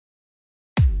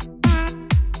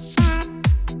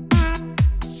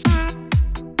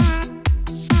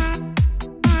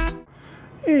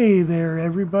Hey there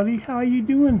everybody, how you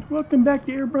doing? Welcome back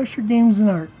to Airbrusher Games and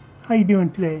Art. How you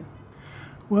doing today?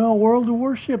 Well, World of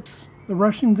Warships, the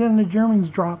Russians and the Germans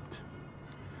dropped.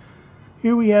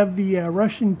 Here we have the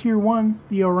Russian Tier 1,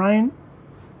 the Orion.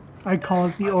 I call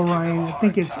it the Orion. I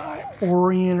think it's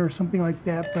Orion or something like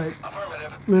that, but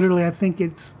literally I think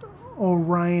it's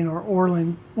Orion or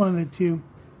Orlan, one of the two.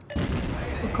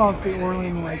 We'll call it the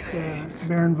Orlan like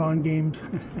Baron von Games.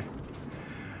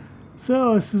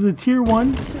 So this is a Tier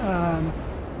 1.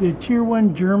 The Tier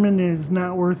 1 German is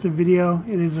not worth a video.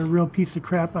 It is a real piece of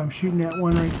crap. I'm shooting at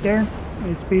one right there.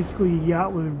 It's basically a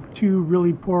yacht with two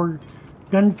really poor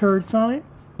gun turrets on it.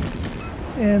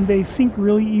 And they sink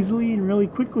really easily and really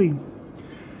quickly.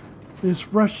 This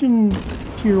Russian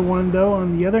Tier 1 though,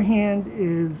 on the other hand,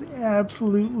 is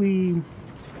absolutely...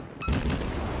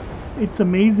 it's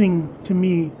amazing to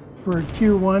me for a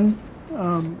Tier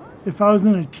 1. If I was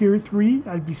in a Tier 3,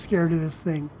 I'd be scared of this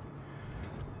thing.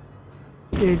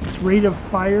 Its rate of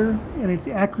fire and its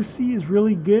accuracy is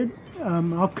really good.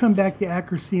 I'll come back to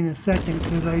accuracy in a second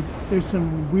because there's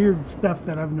some weird stuff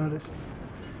that I've noticed.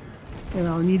 And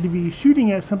I'll need to be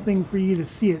shooting at something for you to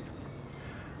see it.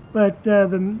 But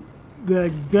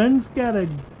the gun's got a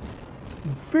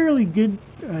fairly good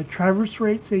traverse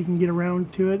rate so you can get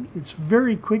around to it. It's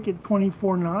very quick at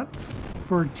 24 knots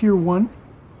for a Tier 1.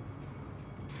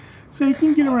 So you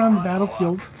can get around the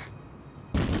battlefield.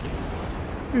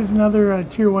 Here's another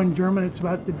Tier 1 German that's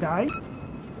about to die.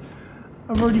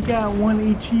 I've already got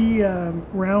one HE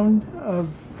round of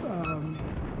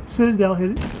Citadel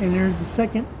hit, and there's the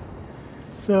second.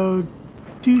 So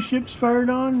 2 ships fired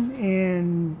on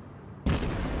and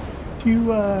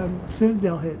 2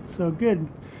 Citadel hits, so good.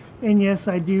 And yes,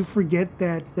 I do forget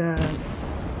that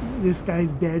this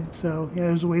guy's dead, so yeah,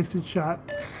 it was a wasted shot.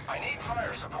 I need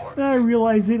fire support. I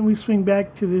realize it, and we swing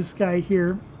back to this guy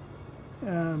here.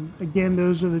 Again,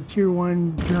 those are the Tier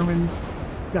 1 German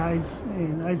guys,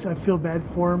 and I feel bad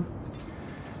for them.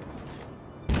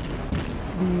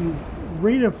 The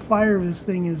rate of fire of this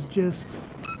thing is just,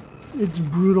 it's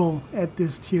brutal at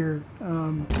this tier.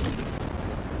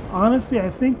 Honestly, I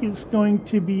think it's going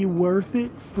to be worth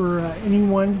it for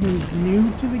anyone who's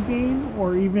new to the game,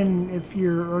 or even if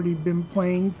you're already been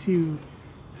playing, to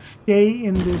stay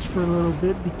in this for a little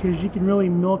bit, because you can really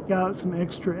milk out some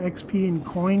extra XP and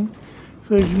coin.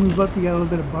 So as you move up, you got a little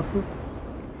bit of buffer.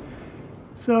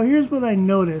 So here's what I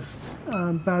noticed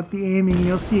about the aiming.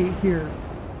 You'll see it here.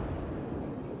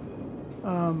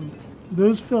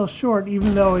 Those fell short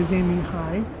even though I was aiming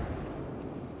high.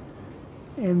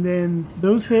 And then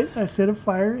those hit, I set a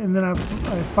fire, and then I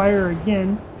fire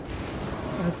again.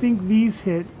 I think these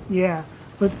hit, yeah.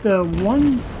 But the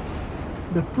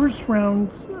first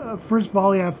rounds, first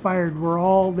volley I fired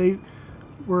they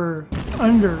were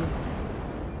under,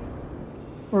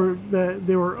 or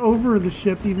they were over the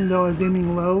ship even though I was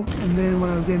aiming low. And then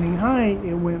when I was aiming high,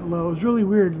 it went low. It was really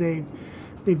weird.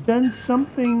 They've done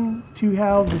something to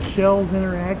how the shells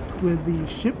interact with the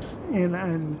ships, and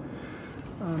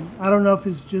I don't know if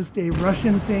it's just a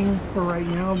Russian thing for right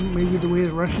now, maybe the way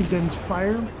the Russian guns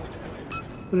fire.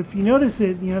 But if you notice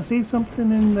it, say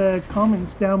something in the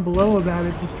comments down below about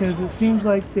it, because it seems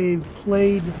like they've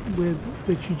played with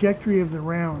the trajectory of the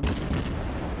rounds.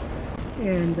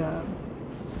 And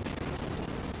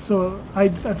so I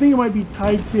think it might be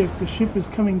tied to if the ship is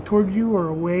coming towards you or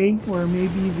away, or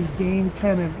maybe the game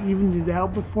kind of evened it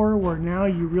out before, where now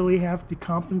you really have to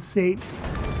compensate.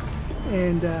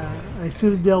 And I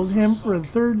Citadel'd him for a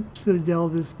third Citadel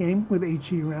of this game with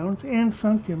HE rounds, and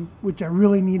sunk him, which I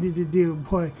really needed to do,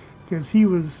 boy, because he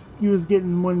was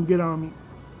getting one good on me.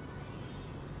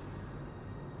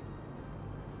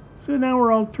 So now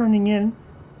we're all turning in,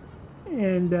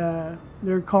 and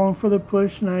they're calling for the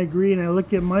push, and I agree. And I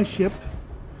look at my ship,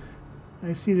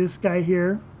 I see this guy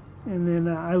here, and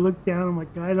then I look down, I'm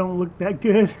like, I don't look that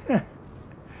good.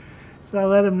 So I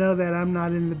let him know that I'm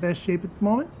not in the best shape at the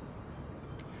moment.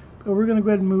 But we're going to go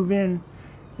ahead and move in.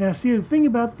 Now see, the thing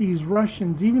about these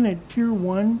Russians, even at Tier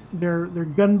 1, they're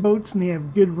gunboats and they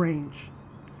have good range.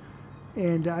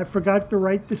 And I forgot to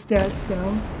write the stats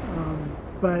down,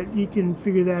 but you can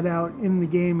figure that out in the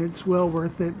game. It's well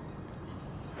worth it.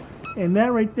 And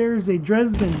that right there is a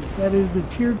Dresden. That is the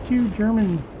Tier 2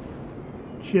 German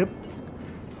ship.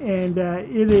 And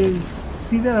it is,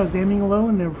 see that I was aiming low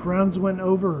and the rounds went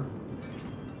over.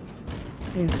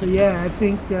 And so yeah, I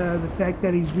think the fact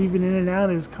that he's weaving in and out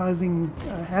is causing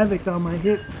havoc on my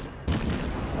hits.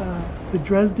 The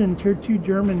Dresden Tier 2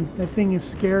 German, that thing is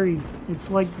scary. It's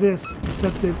like this,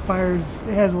 except it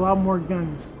has a lot more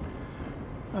guns.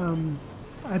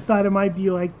 I thought it might be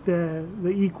like the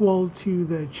equal to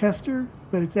the Chester,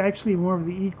 but it's actually more of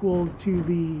the equal to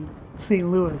the St.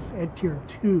 Louis at tier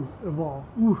 2 of all.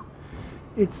 Ooh,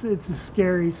 it's a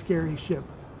scary, scary ship.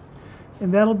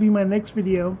 And that'll be my next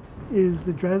video, is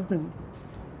the Dresden.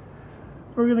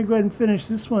 We're going to go ahead and finish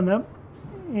this one up.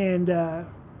 And as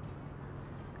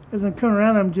I'm coming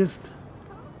around,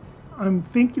 I'm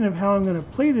thinking of how I'm going to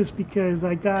play this, because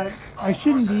I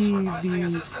shouldn't be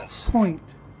the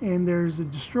point. And there's a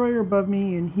destroyer above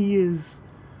me, and he is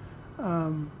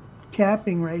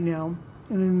capping right now.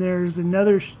 And then there's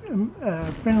another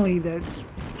friendly that's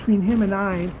between him and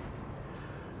I.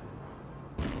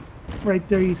 Right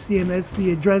there you see him, that's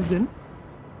the Dresden.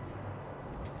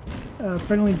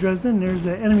 Friendly Dresden, there's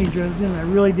the enemy Dresden. I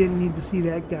really didn't need to see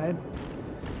that guy.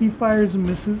 He fires and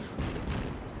misses.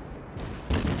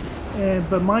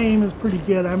 But my aim is pretty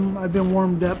good. I've been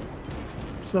warmed up.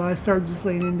 So I start just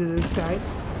laying into this guy.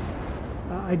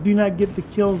 I do not get the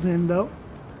kills in though.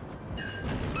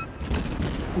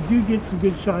 I do get some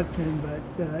good shots in,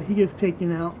 but he gets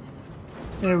taken out.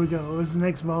 There we go. It was the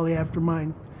next volley after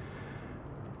mine.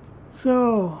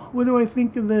 So, what do I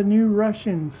think of the new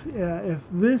Russians? If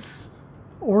this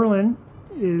Orlan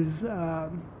is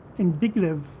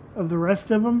indicative of the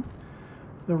rest of them,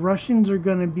 the Russians are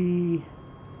going to be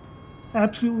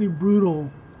absolutely brutal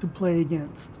to play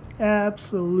against.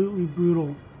 Absolutely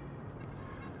brutal.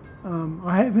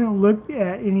 I haven't looked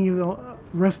at any of the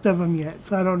rest of them yet,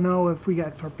 so I don't know if we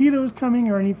got torpedoes coming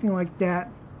or anything like that.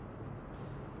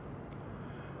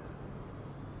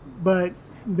 But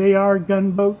they are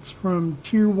gunboats from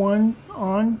tier 1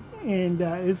 on, and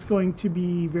it's going to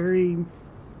be very,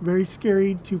 very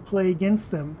scary to play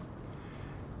against them.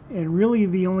 And really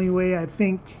the only way, I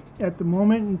think at the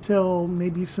moment, until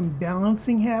maybe some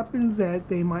balancing happens that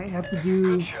they might have to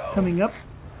do coming up,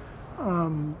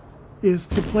 is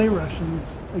to play Russians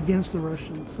against the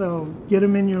Russians. So get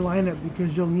them in your lineup,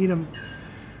 because you'll need them.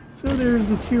 So there's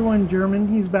the tier 1 German.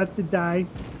 He's about to die.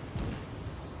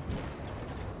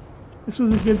 This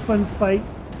was a good fun fight.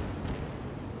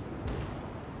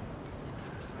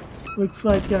 Looks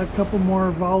like a couple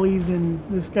more volleys and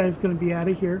this guy's going to be out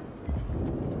of here.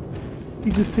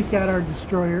 He just took out our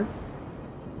destroyer.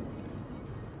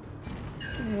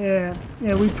 Yeah,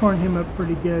 we've torn him up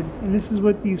pretty good. And this is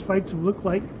what these fights have looked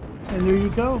like. And there you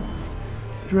go.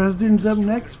 Dresden's up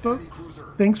next, folks.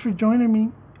 Thanks for joining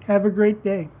me. Have a great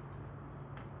day.